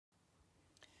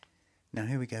Now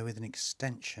here we go with an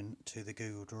extension to the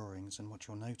Google Drawings, and what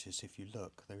you'll notice if you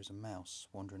look, there is a mouse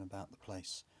wandering about the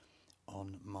place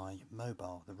on my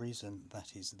mobile. The reason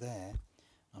that is there,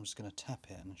 I'm just going to tap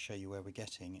it and show you where we're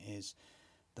getting, is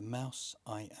the mouse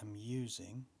I am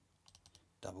using,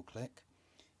 double click,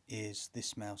 is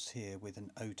this mouse here with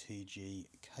an OTG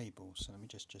cable. So let me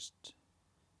just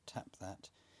tap that,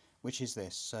 which is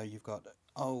this. So you've got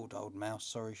old mouse,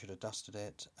 sorry, should have dusted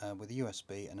it, with a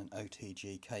USB and an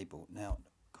OTG cable. Now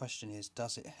question is,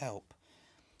 does it help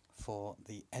for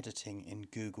the editing in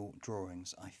Google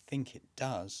Drawings? I think it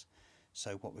does,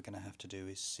 so what we're going to have to do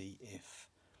is see if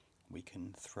we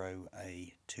can throw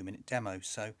a 2-minute demo.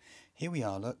 So here we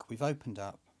are, look, we've opened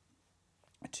up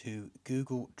to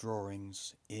Google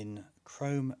Drawings in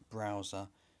Chrome browser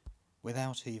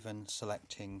without even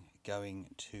selecting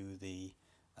going to the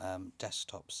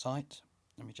desktop site.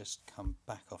 Let me just come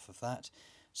back off of that.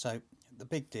 So the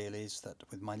big deal is that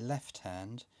with my left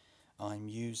hand I'm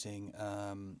using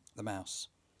the mouse,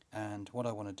 and what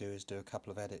I want to do is do a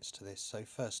couple of edits to this. So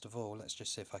first of all, let's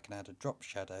just see if I can add a drop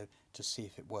shadow to see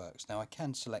if it works. Now I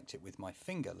can select it with my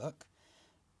finger, look,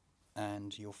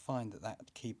 and you'll find that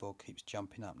that keyboard keeps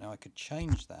jumping up. Now I could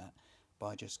change that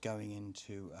by just going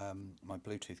into my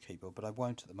Bluetooth keyboard, but I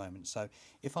won't at the moment. So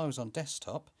if I was on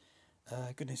desktop,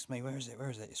 goodness me, where is it?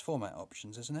 It's format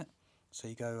options, isn't it? So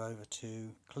you go over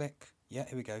to click, yeah,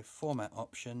 here we go, format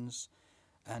options,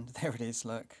 and there it is,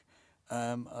 look.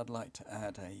 I'd like to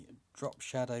add a drop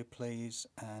shadow please,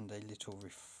 and a little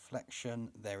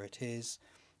reflection. There it is.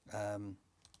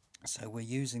 So we're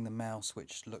using the mouse,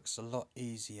 which looks a lot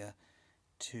easier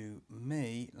to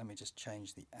me. Let me just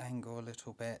change the angle a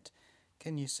little bit.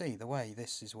 Can you see the way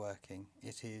this is working?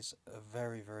 It is a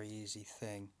very easy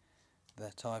thing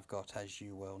that I've got, as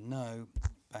you well know.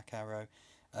 Back arrow,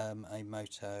 a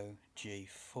Moto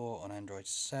G4 on Android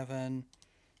 7.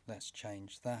 Let's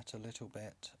change that a little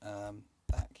bit.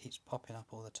 That keeps popping up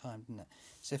all the time, doesn't it?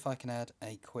 See if I can add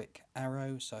a quick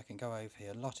arrow, so I can go over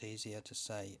here. A lot easier to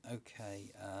say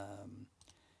OK,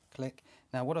 click.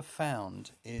 Now what I've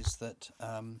found is that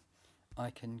I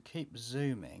can keep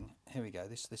zooming. Here we go.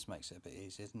 This makes it a bit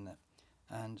easier, doesn't it?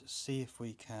 And see if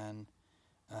we can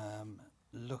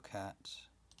look at,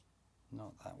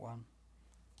 not that one.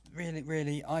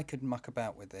 Really, I could muck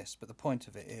about with this, but the point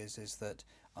of it is that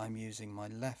I'm using my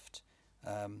left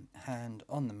hand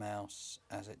on the mouse,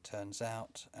 as it turns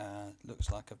out. Looks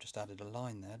like I've just added a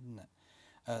line there, didn't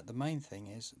it? The main thing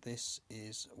is this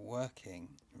is working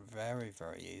very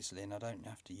easily, and I don't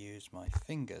have to use my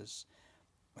fingers.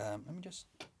 Let me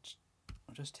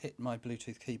I'll just hit my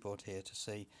Bluetooth keyboard here to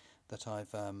see that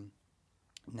I've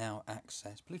now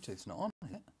accessed. Bluetooth's not on,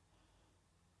 is it?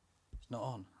 It's not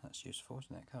on. That's useful,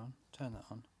 isn't it? Go on, turn that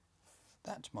on.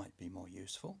 That might be more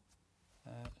useful.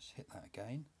 Let's hit that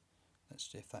again. Let's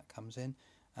see if that comes in.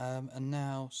 And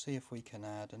now see if we can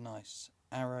add a nice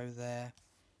arrow there.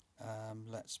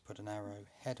 Let's put an arrow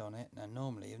head on it. Now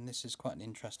normally, and this is quite an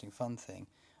interesting fun thing,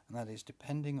 and that is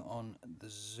depending on the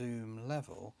zoom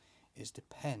level,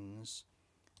 depends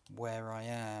where I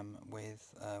am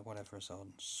with whatever is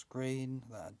on screen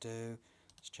that I do.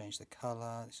 Let's change the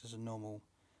colour. This is a normal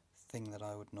thing that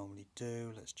I would normally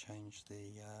do. Let's change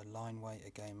the line weight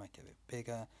again, make it a bit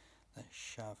bigger. Let's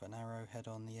shove an arrowhead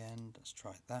on the end. Let's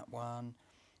try that one.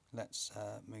 Let's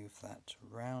move that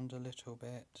around a little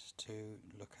bit to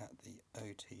look at the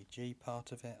OTG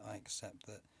part of it. I accept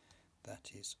that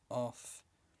that is off.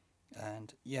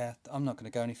 And yeah, I'm not going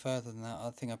to go any further than that. I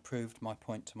think I proved my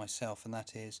point to myself, and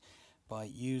that is by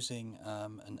using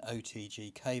an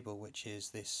OTG cable, which is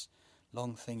this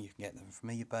long thing. You can get them from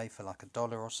eBay for like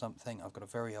 $1 or something. I've got a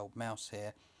very old mouse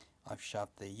here. I've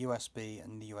shoved the USB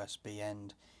and the USB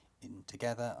end in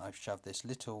together. I've shoved this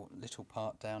little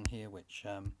part down here, which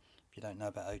if you don't know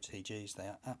about OTGs, they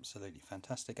are absolutely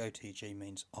fantastic. OTG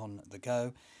means on the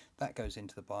go. That goes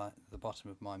into the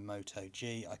bottom of my Moto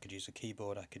G. I could use a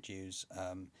keyboard, I could use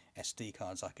SD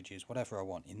cards, I could use whatever I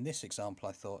want. In this example,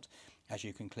 I thought, as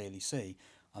you can clearly see,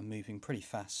 I'm moving pretty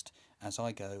fast as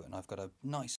I go, and I've got a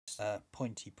nice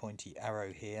pointy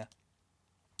arrow here,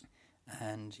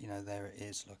 and you know, there it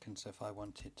is. Look, and so if I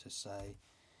wanted to say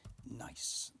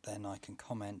nice, then I can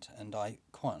comment, and I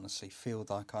quite honestly feel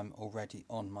like I'm already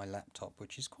on my laptop,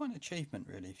 which is quite an achievement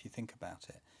really if you think about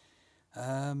it.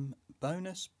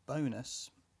 Bonus,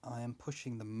 I am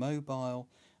pushing the mobile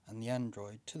and the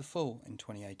Android to the full in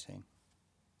 2018.